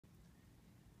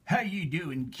How you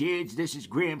doing, kids? This is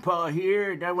Grandpa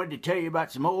here, and I wanted to tell you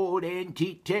about some old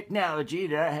antique technology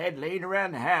that I had laying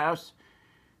around the house.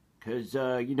 Because,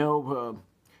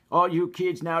 all you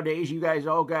kids nowadays, you guys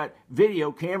all got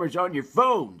video cameras on your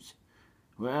phones.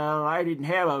 Well, I didn't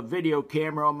have a video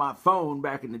camera on my phone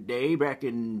back in the day, back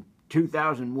in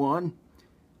 2001.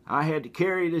 I had to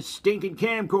carry this stinking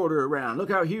camcorder around.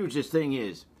 Look how huge this thing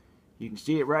is. You can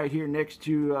see it right here next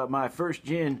to my first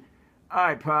gen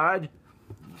iPod.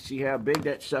 See how big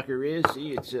that sucker is?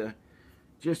 See, it's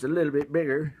just a little bit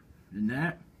bigger than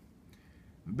that.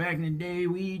 But back in the day,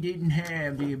 we didn't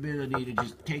have the ability to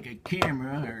just take a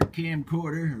camera or a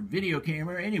camcorder or video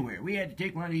camera anywhere. We had to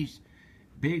take one of these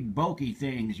big bulky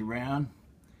things around.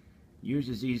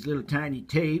 Uses these little tiny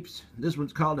tapes. This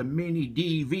one's called a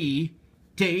MiniDV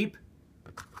tape,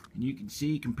 and you can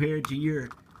see compared to your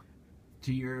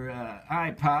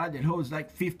iPod that holds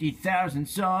like 50,000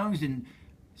 songs and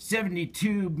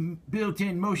 72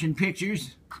 built-in motion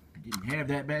pictures. I didn't have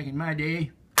that back in my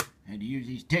day. I had to use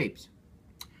these tapes.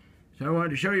 So I wanted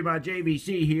to show you my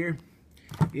JVC here.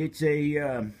 It's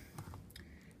a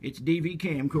DV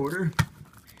camcorder.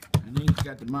 I think it's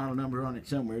got the model number on it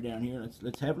somewhere down here.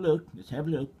 Let's have a look. Let's have a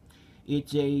look.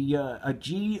 It's a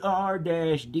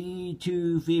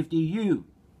GR-D250U,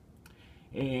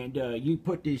 and you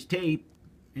put this tape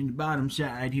in the bottom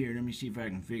side here. Let me see if I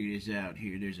can figure this out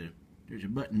here. There's a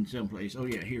button someplace. Oh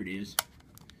yeah, here it is.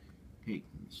 Hey,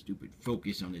 stupid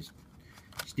focus on this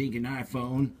stinking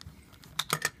iPhone.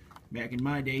 Back in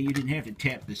my day, you didn't have to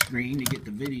tap the screen to get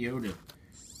the video to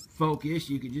focus.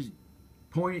 You could just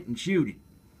point it and shoot it.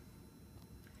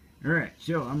 Alright,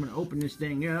 so I'm going to open this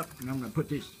thing up, and I'm going to put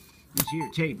this here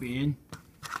tape in.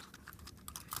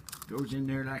 Goes in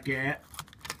there like that.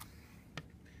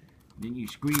 Then you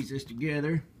squeeze this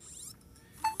together.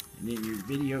 And then your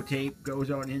videotape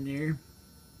goes on in there.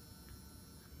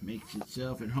 Makes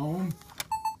itself at home.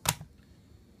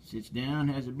 Sits down,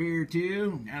 has a beer or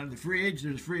two. Out of the fridge,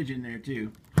 there's a fridge in there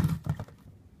too.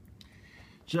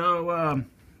 So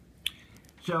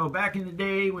back in the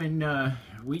day when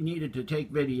we needed to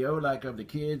take video, like of the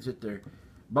kids at their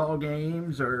ball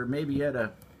games, or maybe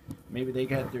they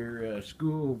got their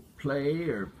school play,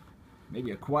 or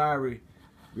maybe a choir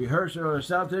rehearsal or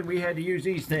something, we had to use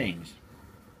these things.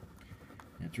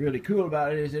 What's really cool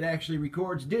about it is it actually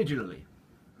records digitally.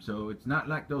 So it's not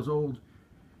like those old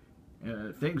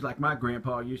things like my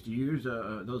grandpa used to use,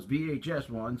 those VHS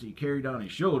ones he carried on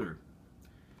his shoulder.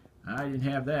 I didn't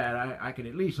have that. I could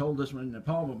at least hold this one in the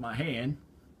palm of my hand.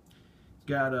 It's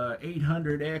got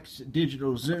 800x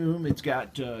digital zoom. It's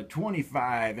got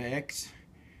 25x.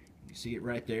 You see it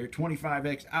right there.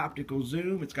 25x optical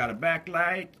zoom. It's got a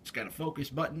backlight. It's got a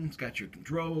focus button. It's got your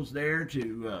controls there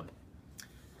to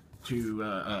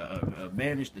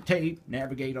manage the tape,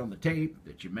 navigate on the tape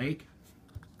that you make.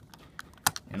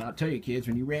 And I'll tell you, kids,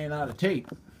 when you ran out of tape,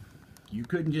 you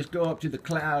couldn't just go up to the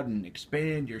cloud and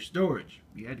expand your storage.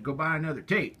 You had to go buy another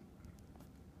tape.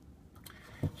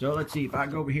 So let's see, if I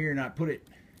go over here and I put it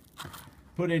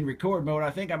in record mode, I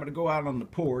think I'm going to go out on the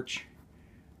porch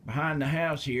behind the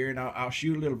house here, and I'll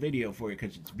shoot a little video for you,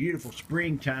 because it's beautiful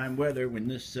springtime weather when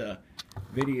this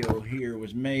video here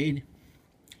was made.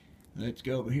 Let's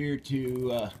go over here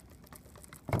to, I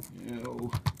don't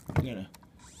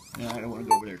want to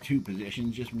go over there two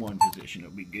positions, just one position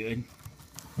will be good.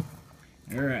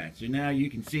 Alright, so now you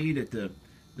can see that the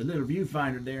little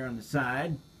viewfinder there on the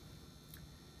side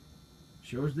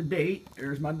shows the date.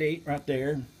 There's my date right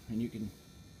there, and you can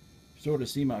sort of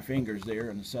see my fingers there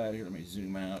on the side here. Let me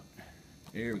zoom out.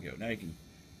 There we go. Now you can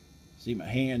see my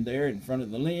hand there in front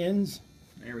of the lens.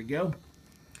 There we go.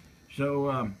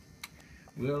 So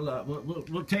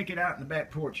we'll take it out in the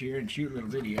back porch here and shoot a little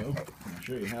video. I'll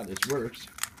show you how this works.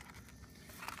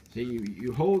 See,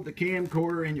 you hold the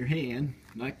camcorder in your hand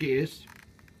like this,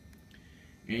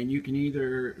 and you can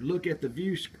either look at the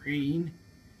view screen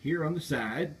here on the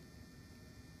side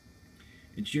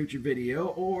and shoot your video,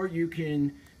 or you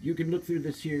can look through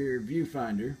this here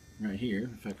viewfinder right here.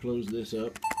 If I close this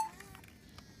up,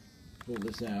 pull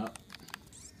this out,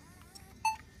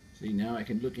 see, now I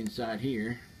can look inside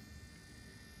here,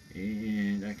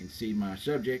 and I can see my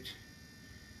subject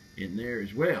in there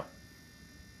as well.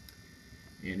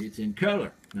 And it's in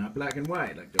color, not black and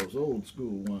white like those old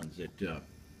school ones that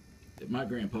my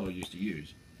grandpa used to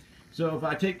use. So if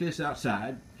I take this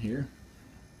outside here,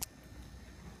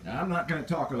 now I'm not going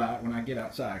to talk a lot when I get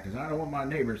outside, because I don't want my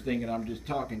neighbors thinking I'm just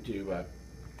talking to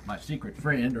my secret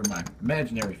friend or my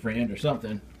imaginary friend or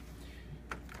something.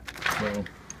 So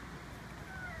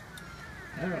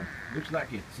I don't know, looks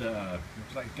like it's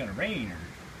going to rain or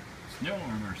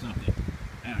storm or something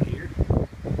out here.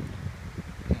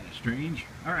 Kind of strange.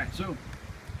 All right, so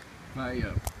if I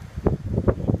hold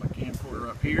my camcorder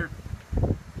up here,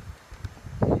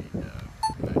 and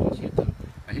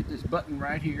I hit this button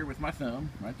right here with my thumb,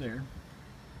 right there,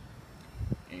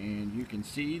 and you can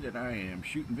see that I am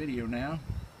shooting video now.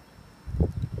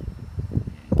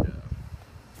 And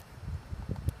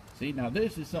see, now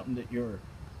this is something that your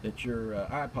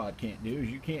iPod can't do,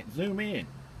 is you can't zoom in.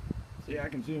 See, I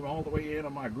can zoom all the way in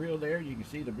on my grill there. You can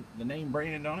see the name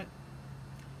brand on it.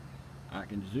 I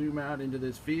can zoom out into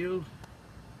this field.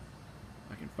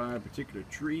 I can find a particular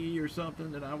tree or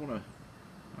something that I want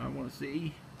to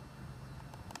see.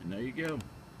 And there you go.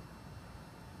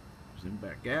 Zoom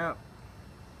back out.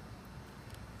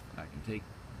 I can take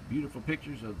beautiful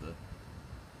pictures of the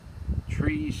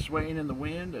trees swaying in the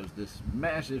wind as this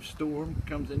massive storm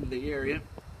comes into the area,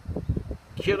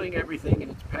 killing everything in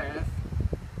its path.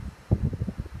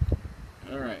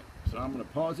 Alright, so I'm going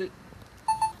to pause it.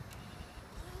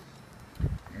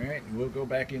 Alright, and we'll go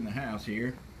back in the house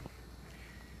here.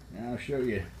 Now I'll show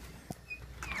you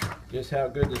just how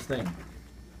good this thing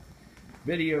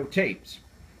videotapes.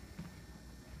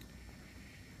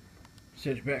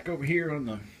 Set it back over here on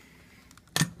the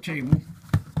table.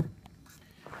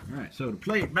 Alright, so to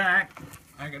play it back,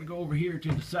 I gotta go over here to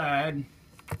the side. And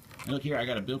look here, I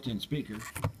got a built-in speaker.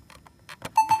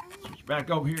 Switch back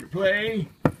over here to play.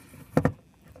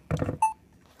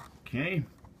 Okay.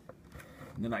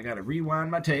 And then I gotta rewind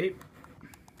my tape.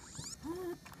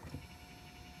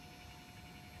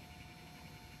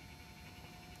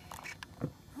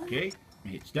 Okay, I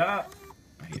hit stop,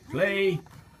 I hit play.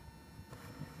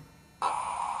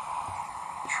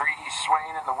 Trees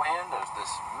swaying in the wind as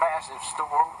this massive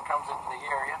storm comes into the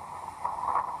area,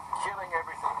 killing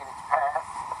everything in its path.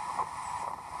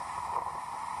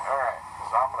 Alright,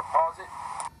 so I'm going to pause it.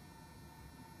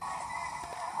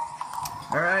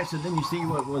 Alright, so then you see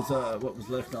what was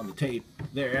left on the tape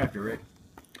there after it.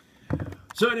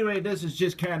 So anyway, this is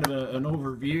just kind of an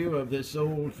overview of this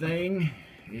old thing.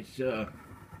 It's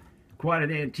quite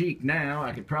an antique now.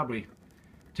 I could probably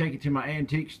take it to my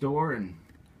antique store and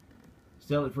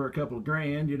sell it for a couple of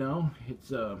grand, you know.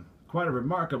 It's quite a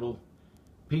remarkable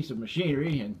piece of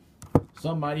machinery, and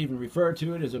some might even refer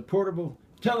to it as a portable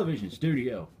television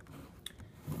studio.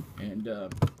 And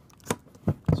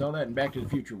saw that in Back to the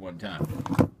Future one time.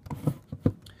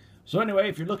 So anyway,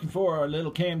 if you're looking for a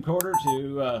little camcorder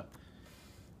to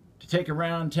take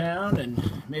around town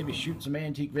and maybe shoot some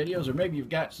antique videos, or maybe you've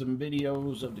got some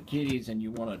videos of the kiddies and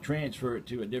you want to transfer it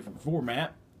to a different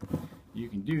format, you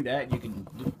can do that. You can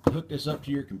hook this up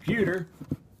to your computer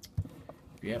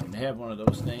if you happen to have one of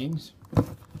those things.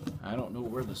 I don't know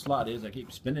where the slot is. I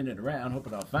keep spinning it around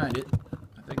hoping I'll find it.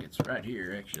 I think it's right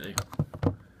here actually.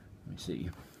 Let me see.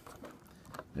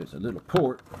 There's a little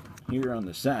port here on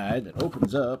the side that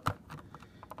opens up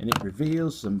and it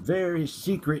reveals some very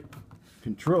secret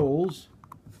controls.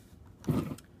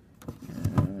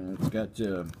 It's got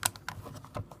them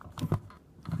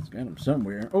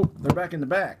somewhere. Oh, they're back in the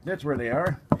back. That's where they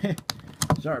are.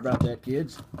 Sorry about that,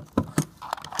 kids.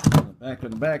 Back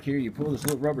on the back here, you pull this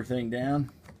little rubber thing down,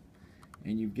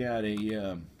 and you've got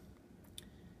a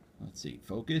let's see,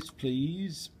 focus,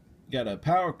 please. You got a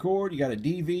power cord, you got a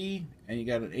DV, and you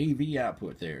got an AV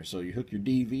output there. So you hook your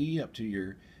DV up to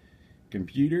your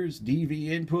computer's DV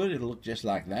input. It'll look just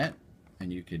like that.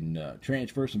 And you can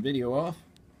transfer some video off.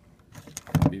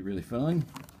 It'll be really fun.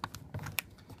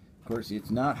 Of course, it's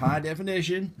not high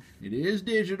definition. It is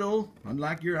digital,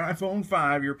 unlike your iPhone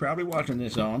 5 you're probably watching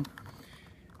this on,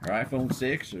 or iPhone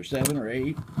 6 or 7 or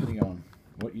 8, depending on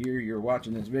what year you're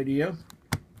watching this video.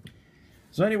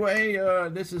 So anyway,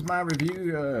 this is my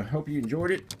review. Hope you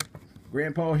enjoyed it.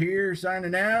 Grandpa here,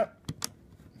 signing out.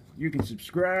 You can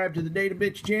subscribe to the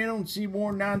Databits channel and see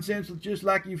more nonsense just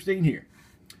like you've seen here.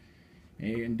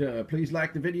 And please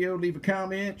like the video, leave a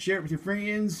comment, share it with your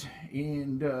friends,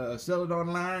 and sell it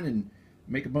online and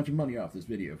make a bunch of money off this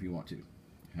video if you want to.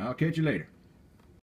 I'll catch you later.